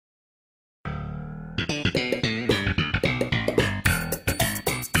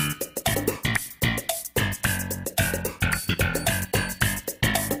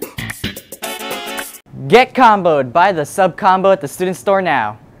Get comboed. Buy the sub combo at the student store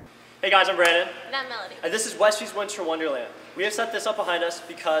now. Hey guys, I'm Brandon. And I'm Melody. And this is Westview's Winter Wonderland. We have set this up behind us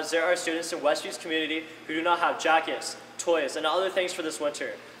because there are students in Westview's community who do not have jackets, toys, and other things for this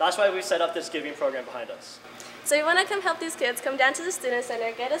winter. That's why we set up this giving program behind us. So you want to come help these kids, come down to the Student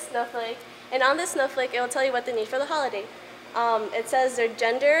Center, get a snowflake, and on this snowflake it will tell you what they need for the holiday. It says their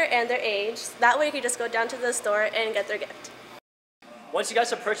gender and their age. That way you can just go down to the store and get their gift. Once you guys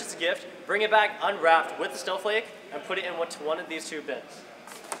have purchased a gift, bring it back unwrapped with the snowflake and put it in one of these two bins.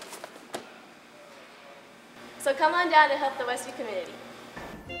 So come on down and help the Westview community.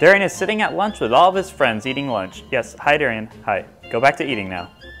 Darian is sitting at lunch with all of his friends eating lunch. Yes, hi Darian, hi. Go back to eating now.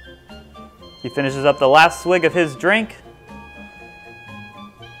 He finishes up the last swig of his drink.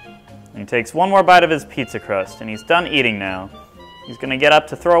 And he takes one more bite of his pizza crust and he's done eating now. He's gonna get up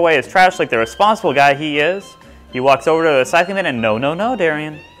to throw away his trash like the responsible guy he is. He walks over to the recycling bin and no,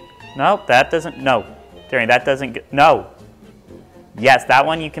 Darian. No, that doesn't, no. Darian, that doesn't, no. Yes, that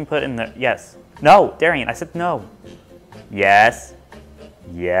one you can put in the, yes. No, Darian, I said no. Yes.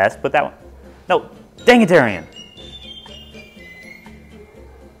 Yes, put that one. No, dang it, Darian.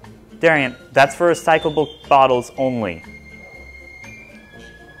 Darian, that's for recyclable bottles only.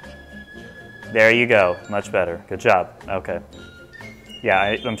 There you go, much better. Good job, okay.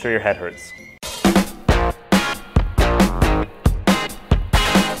 Yeah, I'm sure your head hurts.